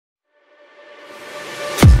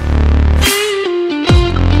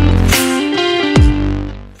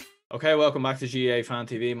Okay, welcome back to GA Fan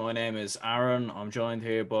TV. My name is Aaron. I'm joined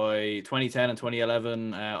here by 2010 and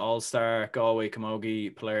 2011 All-Star Galway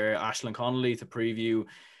Camogie player Aislinn Connolly to preview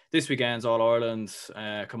this weekend's All-Ireland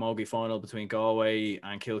Camogie Final between Galway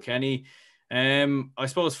and Kilkenny. I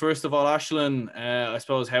suppose, first of all, Aislinn, I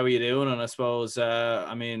suppose, how are you doing? And I suppose,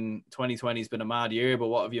 2020 has been a mad year, but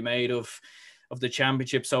what have you made of the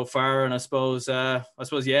championship so far? And I suppose,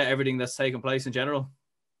 everything that's taken place in general.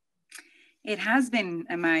 It has been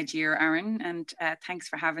a mad year, Aaron, and thanks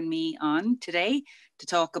for having me on today to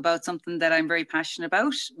talk about something that I'm very passionate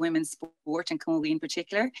about, women's sport and Camogie in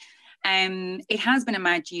particular. It has been a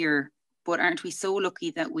mad year, but aren't we so lucky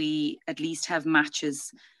that we at least have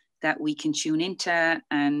matches that we can tune into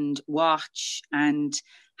and watch and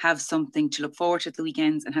have something to look forward to at the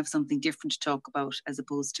weekends and have something different to talk about as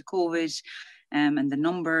opposed to COVID and the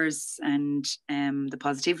numbers and the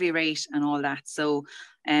positivity rate and all that. So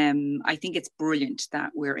I think it's brilliant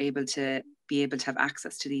that we're able to have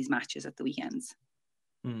access to these matches at the weekends.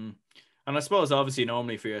 And I suppose, obviously,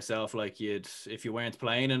 normally for yourself, like if you weren't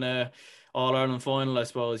playing in a All-Ireland final, I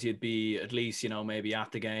suppose you'd be at least, maybe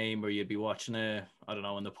at the game, or you'd be watching it, I don't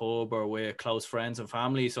know, in the pub or with close friends and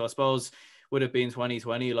family. So I suppose, with it being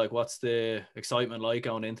 2020, like, what's the excitement like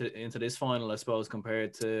going into this final, I suppose,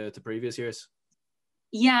 compared to previous years?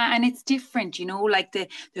 Yeah, and it's different, like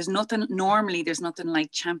there's nothing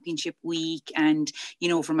like championship week and,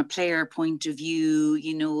 from a player point of view,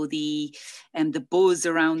 the buzz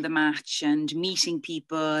around the match and meeting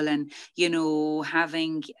people and,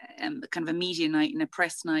 having kind of a media night and a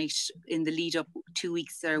press night in the lead up 2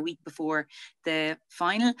 weeks or a week before the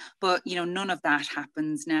final. But, none of that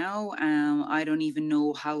happens now. I don't even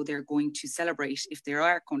know how they're going to celebrate. If they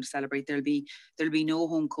are going to celebrate, there'll be no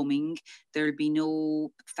homecoming. There'll be no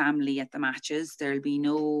family at the matches. There'll be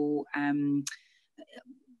no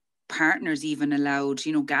partners even allowed,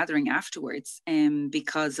 gathering afterwards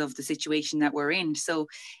because of the situation that we're in. So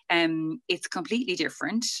it's completely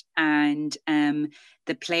different. And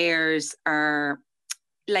the players are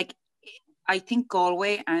like, I think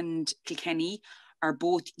Galway and Kilkenny are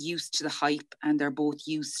both used to the hype and they're both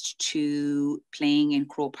used to playing in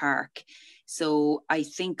Croke Park. So I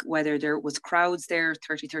think whether there was crowds there,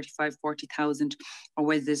 30, 35, 40,000, or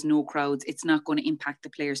whether there's no crowds, it's not going to impact the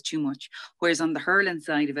players too much. Whereas on the hurling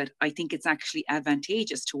side of it, I think it's actually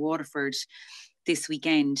advantageous to Waterford this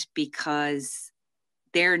weekend because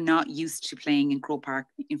they're not used to playing in Croke Park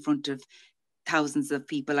in front of thousands of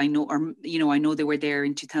people. I know they were there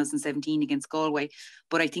in 2017 against Galway,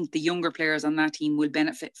 but I think the younger players on that team will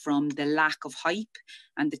benefit from the lack of hype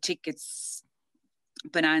and the tickets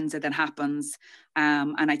bonanza that happens.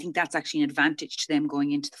 And I think that's actually an advantage to them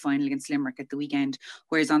going into the final against Limerick at the weekend.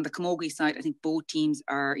 Whereas on the Camogie side, I think both teams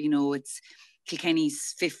are, it's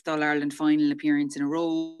Kilkenny's 5th All-Ireland final appearance in a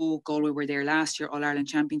row. Galway were there last year, All-Ireland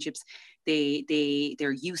Championships.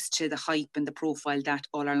 They're used to the hype and the profile that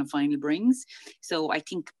All-Ireland final brings. So I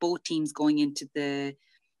think both teams going into the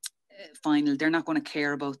final, they're not going to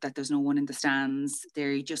care about that there's no one in the stands.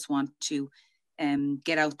 They just want to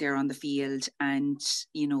get out there on the field and,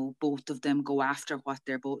 both of them go after what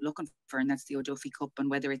they're both looking for, and that's the O'Duffy Cup. And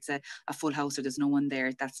whether it's a full house or there's no one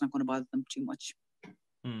there, that's not going to bother them too much.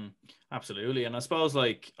 Absolutely. And I suppose,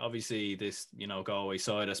 like, obviously this, Galway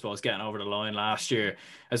side, I suppose, getting over the line last year,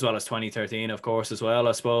 as well as 2013, of course, as well.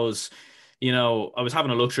 I suppose, I was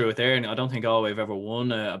having a look through it there, and I don't think Galway have ever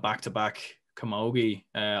won a back-to-back Camogie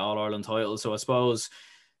All-Ireland title. So I suppose,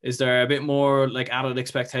 is there a bit more like added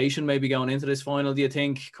expectation maybe going into this final, do you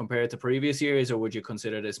think, compared to previous years? Or would you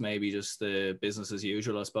consider this maybe just the business as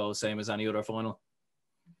usual, I suppose, same as any other final?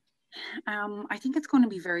 I think it's going to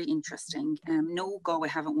be very interesting. No, Galway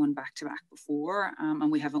haven't won back-to-back before,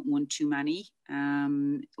 and we haven't won too many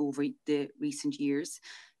over the recent years,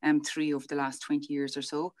 3 over the last 20 years or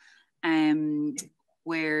so.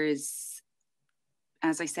 Whereas,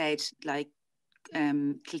 as I said, like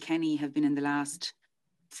Kilkenny have been in the last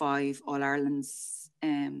 5 All-Irelands,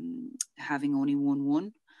 having only won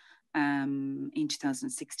one in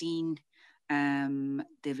 2016.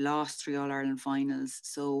 They've lost 3 All-Ireland finals.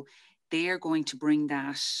 So they're going to bring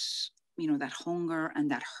that, that hunger and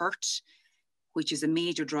that hurt, which is a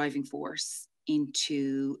major driving force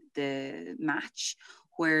into the match.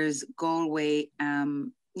 Whereas Galway,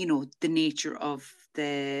 the nature of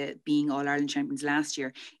the being All-Ireland champions last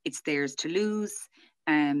year, it's theirs to lose.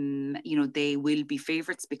 They will be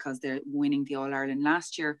favourites because they're winning the All-Ireland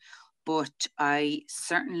last year. But I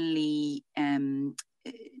certainly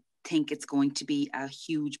think it's going to be a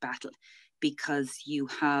huge battle because you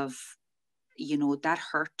have, that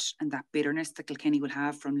hurt and that bitterness that Kilkenny will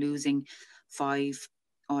have from losing 5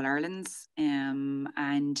 All-Irelands,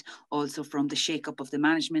 and also from the shake-up of the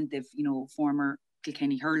management. They've, former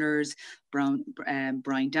Kilkenny hurlers,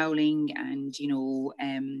 Brian Dowling, and,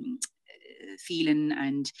 Phelan,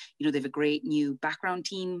 and, they have a great new background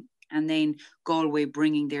team. And then Galway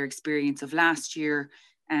bringing their experience of last year,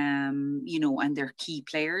 and their key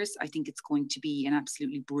players. I think it's going to be an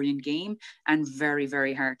absolutely brilliant game and very,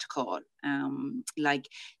 very hard to call. Like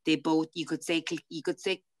they both, you could say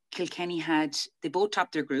Kilkenny they both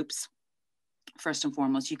topped their groups. First and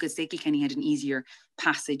foremost, you could say Kilkenny had an easier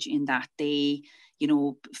passage in that they,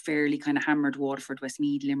 fairly kind of hammered Waterford,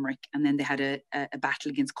 Westmeath, Limerick, and then they had a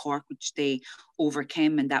battle against Cork, which they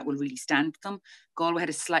overcame, and that will really stand them. Galway had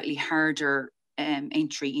a slightly harder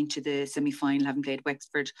entry into the semi-final, having played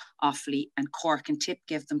Wexford, Offaly, and Cork, and Tip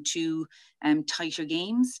gave them two tighter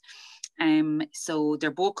games. So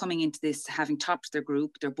they're both coming into this having topped their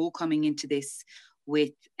group. They're both coming into this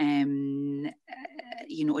with a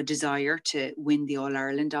desire to win the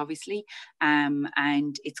All-Ireland, obviously,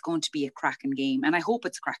 and it's going to be a cracking game, and I hope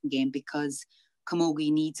it's a cracking game because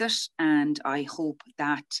Camogie needs it, and I hope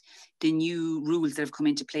that the new rules that have come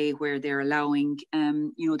into play where they're allowing,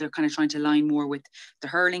 they're kind of trying to align more with the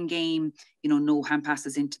hurling game, no hand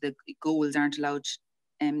passes into the goals aren't allowed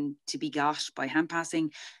to be got by hand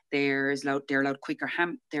passing. They're allowed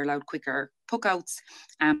quicker puck outs,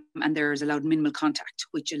 and there's allowed minimal contact,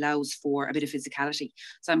 which allows for a bit of physicality.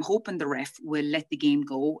 So I'm hoping the ref will let the game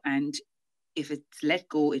go, and if it's let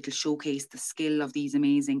go, it'll showcase the skill of these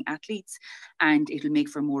amazing athletes, and it'll make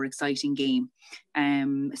for a more exciting game.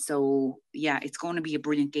 So yeah, it's going to be a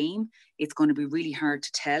brilliant game. It's going to be really hard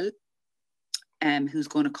to tell who's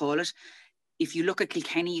going to call it. If you look at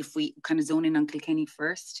Kilkenny, if we kind of zone in on Kilkenny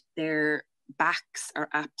first, their backs are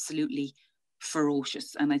absolutely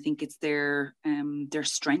ferocious, and I think it's their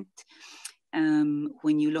strength.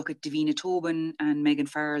 When you look at Davina Tobin and Megan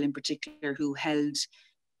Farrell in particular, who held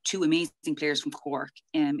two amazing players from Cork,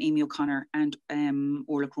 Amy O'Connor and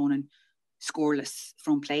Orla Cronin, scoreless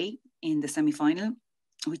from play in the semi-final,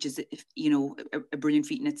 which is a brilliant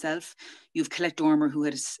feat in itself. You have Colette Dormer, who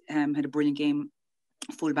had a brilliant game,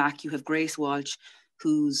 full back. You have Grace Walsh,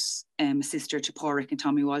 who's a sister to Pádraig and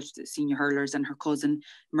Tommy Walsh, the senior hurlers, and her cousin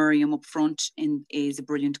Miriam up front is a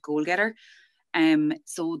brilliant goal getter.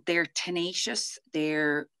 So they're tenacious.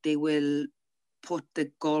 They will put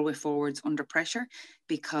the Galway forwards under pressure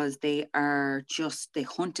because they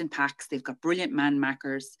hunt in packs. They've got brilliant man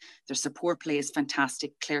markers. Their support play is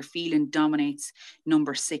fantastic. Claire Phelan dominates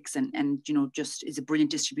number 6 and just is a brilliant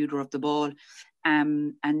distributor of the ball.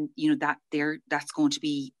 And that's going to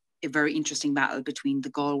be a very interesting battle between the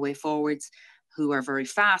Galway forwards, who are very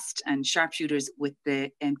fast, and sharpshooters with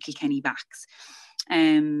the Kilkenny backs.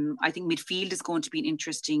 I think midfield is going to be an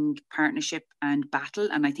interesting partnership and battle,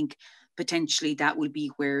 and I think potentially that will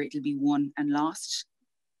be where it'll be won and lost.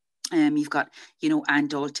 You've got, Anne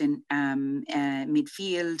Dalton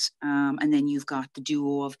midfield, and then you've got the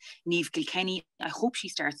duo of Niamh Kilkenny. I hope she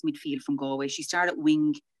starts midfield from Galway. She started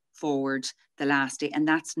wing forward the last day, and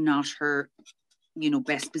that's not her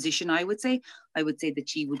best position. I would say that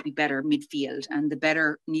she would be better midfield, and the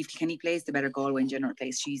better Niamh Kilkenny plays, the better Galway in general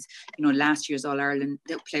plays. She's last year's All-Ireland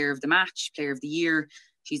player of the match, player of the year.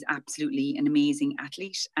 She's absolutely an amazing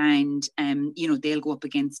athlete, and they'll go up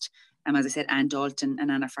against as I said, Anne Dalton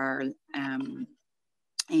and Anna Farrell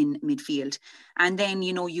in midfield. And then,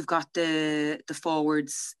 you've got the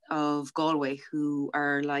forwards of Galway who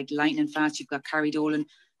are like lightning fast. You've got Carrie Dolan,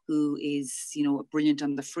 who is, brilliant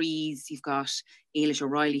on the frees. You've got Ailish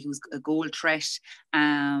O'Reilly, who's a goal threat.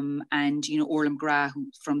 And, Orla McGrath, who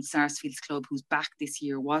from Sarsfield's club, who's back this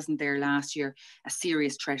year, wasn't there last year, a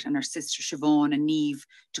serious threat. And her sister Siobhan and Niamh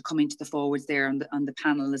to come into the forwards there on the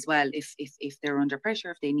panel as well, if they're under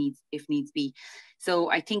pressure, if needs be.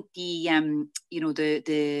 So I think the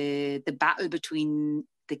battle between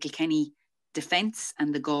the Kilkenny defence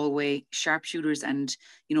and the Galway sharpshooters and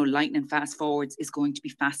lightning fast forwards is going to be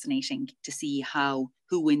fascinating to see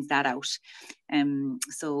who wins that out.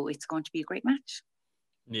 So it's going to be a great match.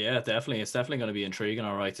 Yeah, definitely. It's definitely going to be intriguing,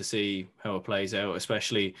 all right, to see how it plays out,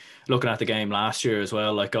 especially looking at the game last year as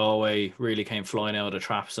well. Like Galway really came flying out of the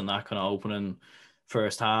traps in that kind of opening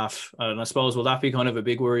first half. And I suppose, will that be kind of a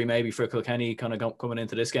big worry maybe for Kilkenny kind of coming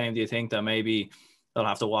into this game? Do you think that maybe they'll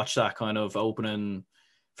have to watch that kind of opening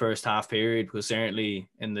first half period? Because certainly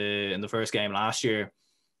in the first game last year,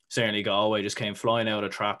 certainly Galway just came flying out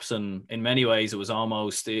of traps, and in many ways it was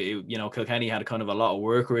almost Kilkenny had kind of a lot of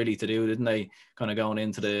work really to do, didn't they, kind of going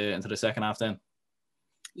into the second half then?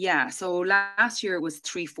 Yeah, so last year it was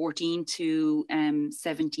 3-14 to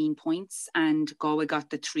 17 points, and Galway got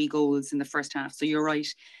the 3 goals in the first half. So you're right,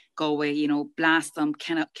 Galway, you know, blast them,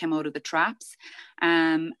 came out of the traps.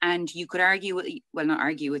 And you could argue, well, not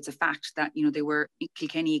argue, it's a fact that, you know, they were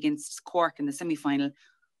Kilkenny against Cork in the semi-final,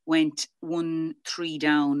 went 1-3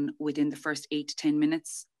 down within the first 8 to 10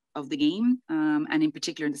 minutes of the game. And in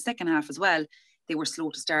particular in the second half as well, they were slow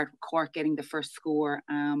to start, with Cork getting the first score.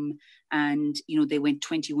 And, you know, they went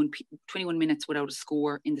 21 minutes without a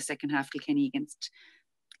score in the second half, Kilkenny against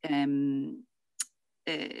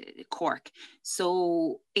Cork.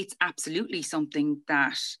 So it's absolutely something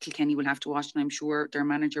that Kilkenny will have to watch. And I'm sure their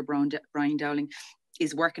manager, Brian Dowling,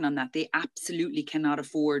 is working on that. They absolutely cannot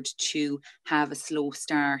afford to have a slow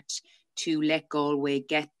start, to let Galway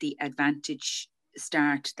get the advantage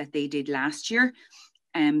start that they did last year.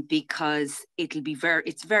 Because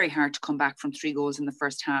it's very hard to come back from 3 goals in the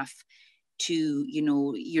first half to, you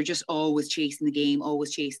know, you're just always chasing the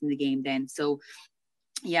game then. So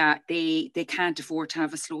yeah, they can't afford to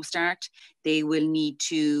have a slow start. They will need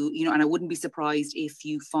to, you know, and I wouldn't be surprised if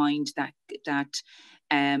you find that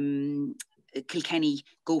Kilkenny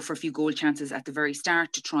go for a few goal chances at the very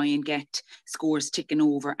start to try and get scores ticking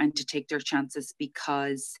over and to take their chances,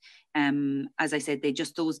 because as I said, they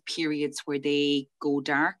just, those periods where they go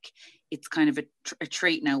dark, it's kind of a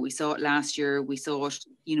trait now. We saw it last year. We saw it,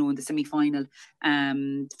 you know, in the semi-final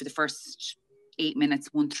for the first 8 minutes,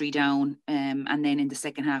 1-3 down. And then in the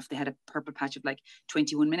second half, they had a purple patch of like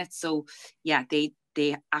 21 minutes. So yeah, they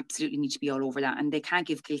absolutely need to be all over that. And they can't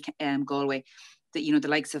give Galway that, you know, the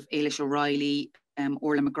likes of Ailish O'Reilly,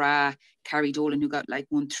 Orla McGrath, Carrie Dolan, who got like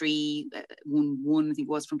 1-3, 1-1, I think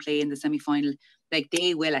it was, from play in the semi-final. Like,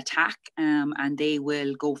 they will attack and they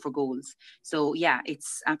will go for goals. So yeah,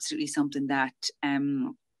 it's absolutely something that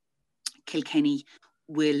Kilkenny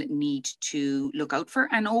will need to look out for.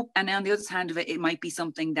 And on the other hand of it, it might be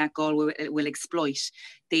something that Galway will exploit.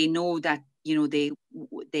 They know that, you know,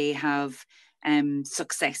 they have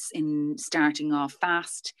success in starting off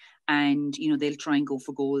fast, and, you know, they'll try and go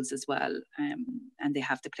for goals as well. And they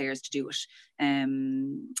have the players to do it.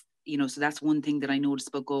 You know, so that's one thing that I noticed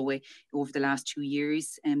about Galway over the last 2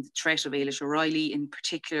 years. The threat of Ailish O'Reilly in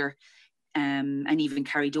particular, and even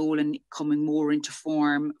Carrie Dolan coming more into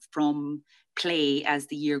form from play as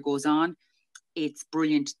the year goes on. It's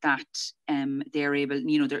brilliant that they're able,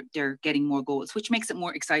 you know, they're getting more goals, which makes it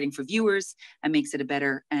more exciting for viewers and makes it a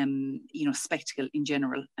better, you know, spectacle in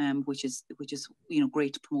general, which is, you know,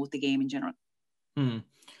 great to promote the game in general.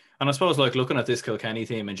 And I suppose, like, looking at this Kilkenny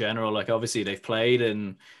team in general, like, obviously they've played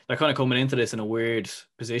and they're kind of coming into this in a weird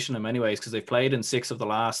position in many ways, because they've played in 6 of the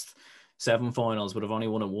last 7 finals, but have only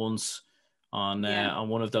won it once on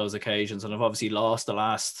one of those occasions, and have obviously lost the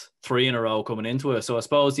last 3 in a row coming into it. So I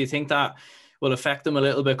suppose, do you think that will affect them a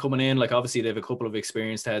little bit coming in? Like, obviously they have a couple of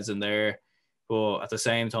experienced heads in there, but at the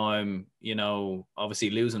same time, you know,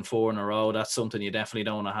 obviously losing 4 in a row, that's something you definitely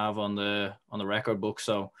don't want to have on the record book.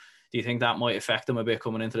 So do you think that might affect them a bit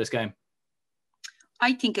coming into this game?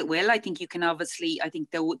 I think it will. I think you can obviously, I think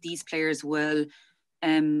these players will,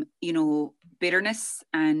 you know, bitterness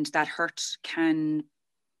and that hurt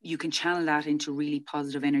you can channel that into really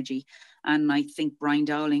positive energy. And I think Brian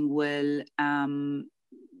Dowling will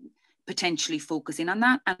potentially focus in on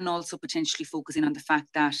that, and also potentially focus in on the fact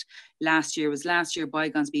that last year was last year,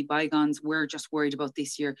 bygones be bygones. We're just worried about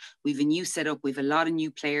this year. We've a new setup. We've a lot of new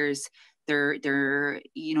players. They're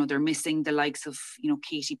you know, they're missing the likes of, you know,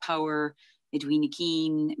 Katie Power, Edwina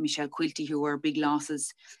Keane, Michelle Quilty, who are big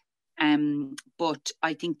losses. But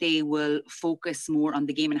I think they will focus more on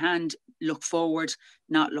the game in hand, look forward,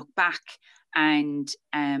 not look back. And,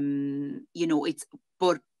 you know,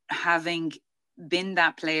 but having been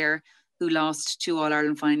that player who lost 2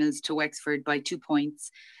 All-Ireland finals to Wexford by 2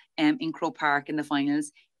 points in Croke Park in the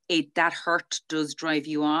finals, that hurt does drive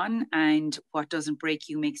you on, and what doesn't break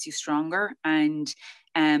you makes you stronger. And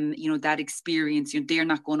you know, that experience, you know, they're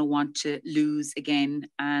not going to want to lose again,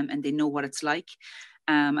 and they know what it's like,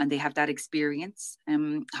 and they have that experience.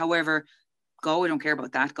 However, Galway don't care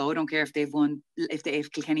about that. Galway don't care if they've won,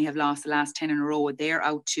 if Kilkenny have lost the last 10 in a row. They're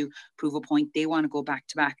out to prove a point. They want to go back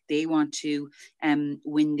to back. They want to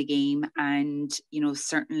win the game, and, you know,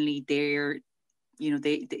 certainly they're, you know,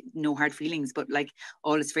 they no hard feelings, but like,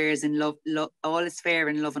 all is fair in love, all is fair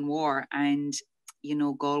in love and war. And, you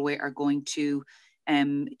know, Galway are going to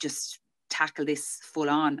just tackle this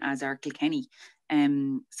full on, as are Kilkenny.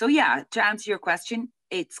 So yeah, to answer your question,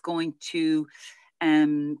 it's going to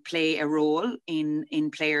play a role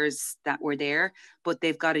in players that were there, but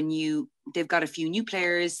they've got a few new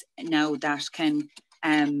players now that can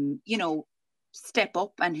you know, step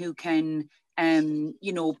up, and who can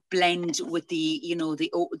you know, blend with the, you know,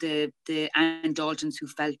 the Anne Daltons, who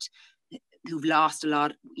felt who've lost a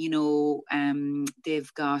lot.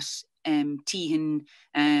 They've got Tehan,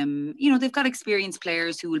 they've got experienced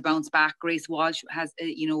players who will bounce back. Grace Walsh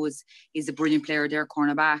is a brilliant player, their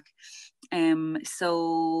cornerback.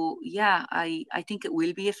 So yeah, I think it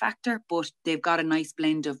will be a factor, but they've got a nice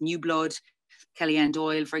blend of new blood. Kellyanne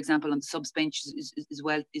Doyle, for example, on the subs bench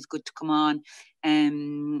is good to come on.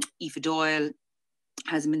 Aoife Doyle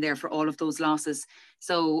hasn't been there for all of those losses.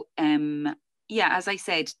 So as I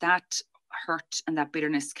said, that hurt and that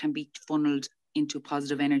bitterness can be funneled into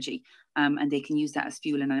positive energy, and they can use that as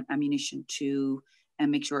fuel and ammunition to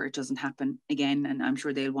make sure it doesn't happen again. And I'm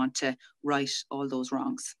sure they'll want to right all those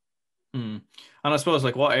wrongs. And I suppose,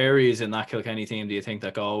 like, what areas in that Kilkenny team do you think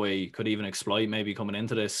that Galway could even exploit maybe coming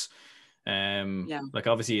into this? Like,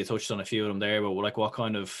 obviously you touched on a few of them there, but like what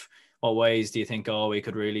ways do you think Galway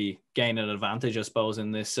could really gain an advantage, I suppose,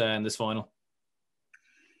 in this final?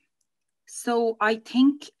 So I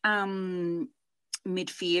think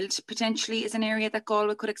midfield potentially is an area that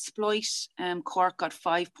Galway could exploit. Cork got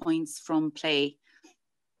 5 points from play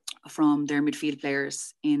from their midfield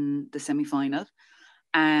players in the semi-final.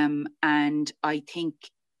 And I think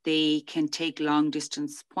they can take long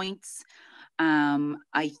distance points.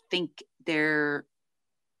 I think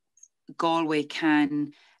Galway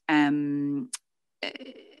can,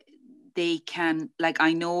 they can, like,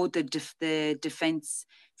 I know the defence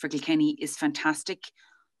for Kilkenny is fantastic,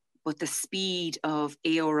 but the speed of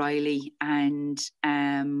A. O'Reilly and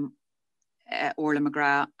Orla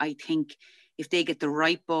McGrath, I think if they get the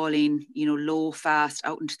right ball in, low, fast,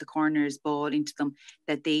 out into the corners, ball into them,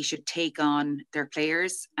 that they should take on their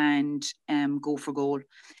players and go for goal.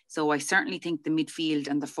 So I certainly think the midfield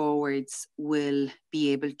and the forwards will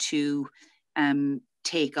be able to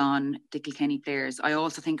take on the Kilkenny players. I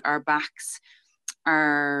also think our backs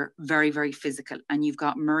are very, very physical. And you've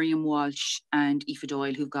got Miriam Walsh and Aoife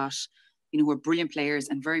Doyle, who are brilliant players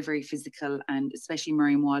and very, very physical, and especially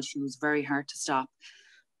Miriam Walsh, who's very hard to stop.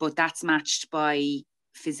 But that's matched by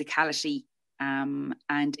physicality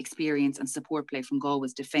and experience and support play from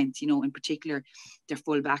Galway's defence. In particular, their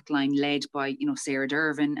full back line led by, Sarah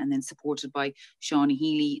Dervin, and then supported by Shawnee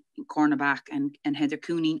Healy, cornerback, and Heather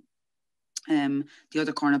Cooney, the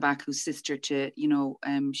other cornerback, who's sister to,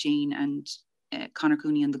 Shane and Conor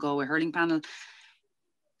Cooney on the Galway hurling panel.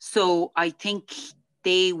 So I think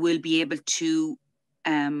they will be able to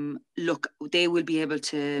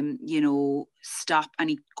stop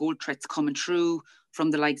any goal threats coming through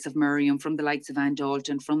from the likes of Miriam, from the likes of Anne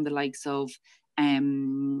Dalton, from the likes of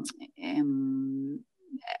Aoife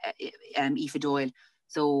Doyle.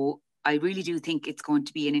 So I really do think it's going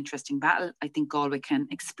to be an interesting battle. I think Galway can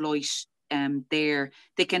exploit they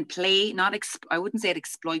can play, I wouldn't say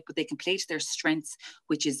exploit, but they can play to their strengths,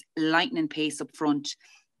 which is lightning pace up front,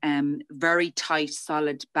 very tight,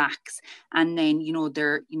 solid backs. And then,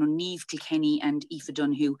 they're, Niamh Kilkenny and Aoife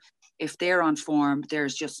Dunn, who, if they're on form,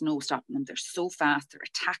 there's just no stopping them. They're so fast, they're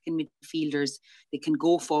attacking midfielders, they can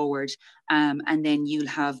go forward. And then you'll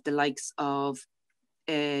have the likes of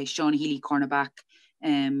Shawnee Healy, cornerback,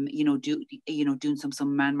 doing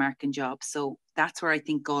some man marking jobs. So that's where I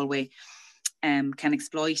think Galway can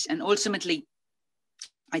exploit. And ultimately,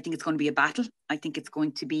 I think it's going to be a battle. I think it's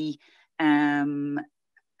going to be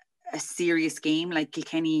a serious game. Like,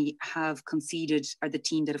 Kilkenny are the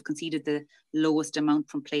team that have conceded the lowest amount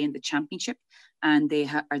from play in the championship, and they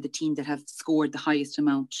are the team that have scored the highest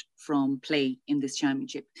amount from play in this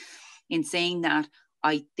championship. In saying that,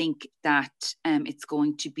 I think that it's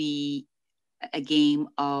going to be a game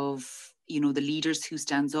of, the leaders who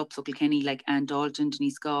stands up. So Kilkenny, like Anne Dalton,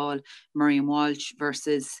 Denise Gall, Miriam Walsh,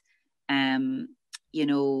 versus Niamh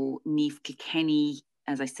Kilkenny.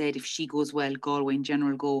 As I said, if she goes well, Galway in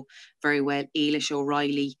general go very well. Ailish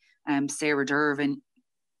O'Reilly, Sarah Dervin.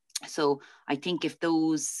 So I think if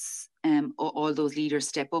those all those leaders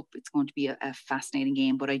step up, it's going to be a fascinating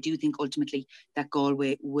game. But I do think ultimately that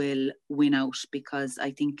Galway will win out, because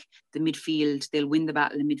I think the midfield, they'll win the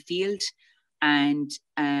battle in midfield. And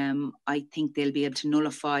I think they'll be able to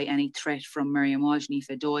nullify any threat from Miriam Walsh and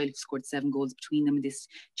Aoife Doyle, who scored 7 goals between them in this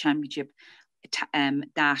championship.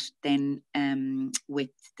 That then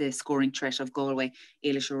with the scoring threat of Galway,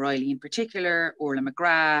 Ailish O'Reilly in particular, Orla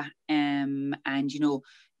McGrath, and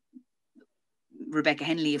Rebecca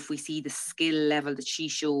Henley, if we see the skill level that she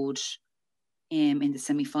showed in the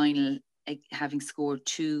semi-final, having scored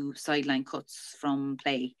 2 sideline cuts from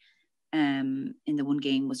play in the one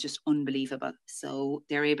game, was just unbelievable. So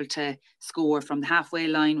they're able to score from the halfway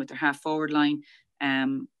line with their half forward line,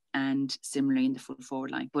 and similarly in the full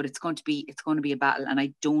forward line. But it's going to be a battle, and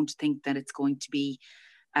I don't think that it's going to be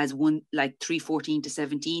as one, like 3-14 to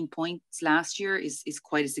 17 points last year is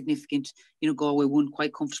quite a significant, Galway won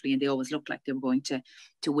quite comfortably and they always looked like they were going to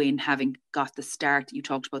win, having got the start. You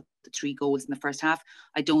talked about the 3 goals in the first half.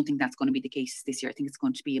 I don't think that's going to be the case this year. I think it's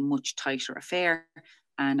going to be a much tighter affair.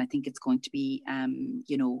 And I think it's going to be, 1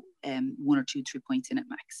 or 2, 3 points in at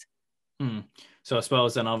max. So I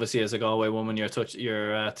suppose then, obviously, as a Galway woman, you're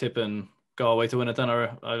tipping Galway to win it then,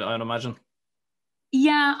 or I'd imagine.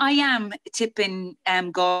 Yeah, I am tipping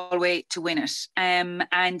Galway to win it.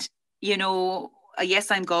 And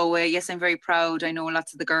yes, I'm Galway. Yes, I'm very proud. I know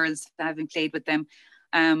lots of the girls that having played with them.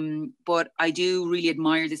 But I do really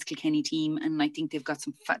admire this Kilkenny team, and I think they've got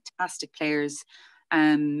some fantastic players.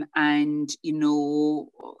 And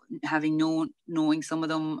having knowing some of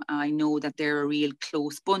them, I know that they're a real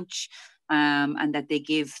close bunch, and that they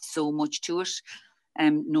give so much to it,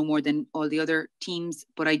 no more than all the other teams.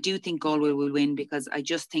 But I do think Galway will win, because I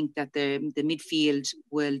just think that the midfield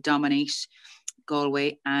will dominate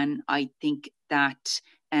Galway, and I think that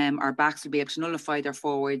our backs will be able to nullify their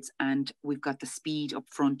forwards, and we've got the speed up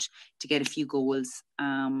front to get a few goals.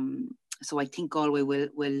 So I think Galway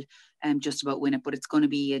will just about win it, but it's going to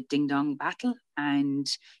be a ding-dong battle. And,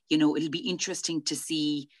 it'll be interesting to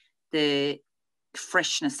see the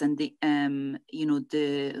freshness and the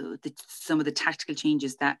some of the tactical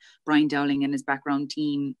changes that Brian Dowling and his background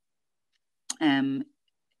team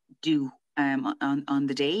do on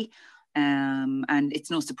the day. And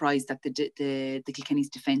it's no surprise that the Kilkenny's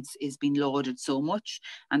defence is being lauded so much,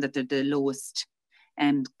 and that they're the lowest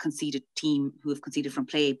conceded team who have conceded from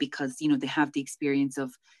play, because they have the experience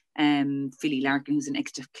of Philly Larkin, who's an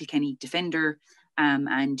ex-Kilkenny defender,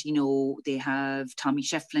 and they have Tommy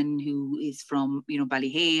Shefflin, who is from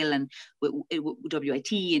Ballyhale and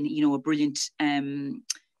WIT, and a brilliant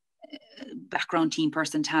background team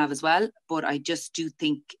person to have as well. But I just do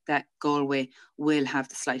think that Galway will have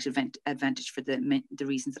the slight advantage for the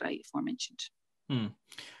reasons that I aforementioned.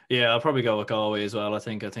 Yeah, I'll probably go with Galway as well. I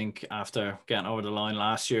think after getting over the line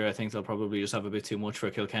last year, I think they'll probably just have a bit too much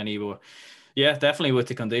for Kilkenny. But yeah, definitely with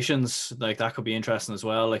the conditions, like that could be interesting as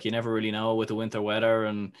well. Like you never really know with the winter weather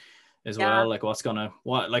and as well, like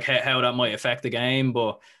how that might affect the game.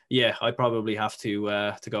 But yeah, I'd probably have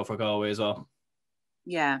to go for Galway as well.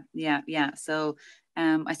 Yeah. So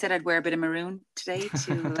I said I'd wear a bit of maroon today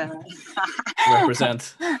to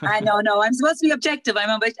represent. I know, I'm supposed to be objective.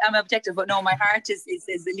 I'm objective, but no, my heart is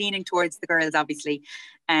leaning towards the girls. Obviously,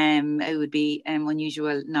 it would be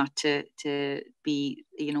unusual not to be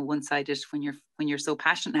one-sided when you're so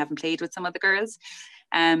passionate and haven't played with some of the girls.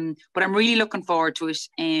 But I'm really looking forward to it.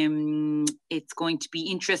 It's going to be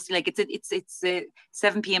interesting. Like it's a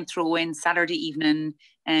 7 p.m. throw-in Saturday evening.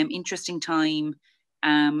 Interesting time.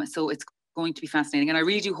 So it's going to be fascinating, and I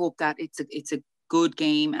really do hope that it's a good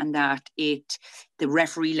game, and that the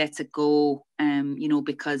referee lets it go.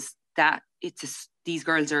 Because these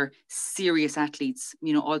girls are serious athletes.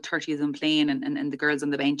 All 30 of them playing, and the girls on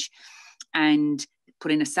the bench, and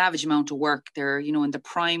put in a savage amount of work. They're in the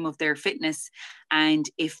prime of their fitness, and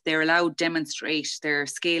if they're allowed to demonstrate their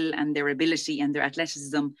skill and their ability and their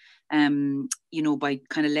athleticism, by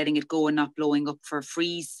kind of letting it go and not blowing up for a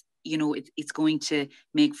freeze, it's going to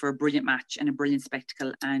make for a brilliant match and a brilliant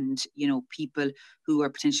spectacle, and people who are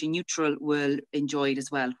potentially neutral will enjoy it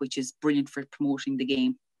as well, which is brilliant for promoting the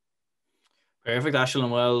game. Perfect,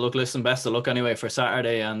 Aislinn. Well, look, listen, best of luck anyway for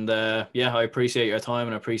Saturday, and I appreciate your time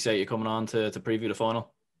and I appreciate you coming on to preview the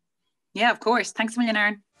final. Yeah, of course. Thanks a million,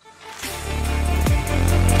 Aaron.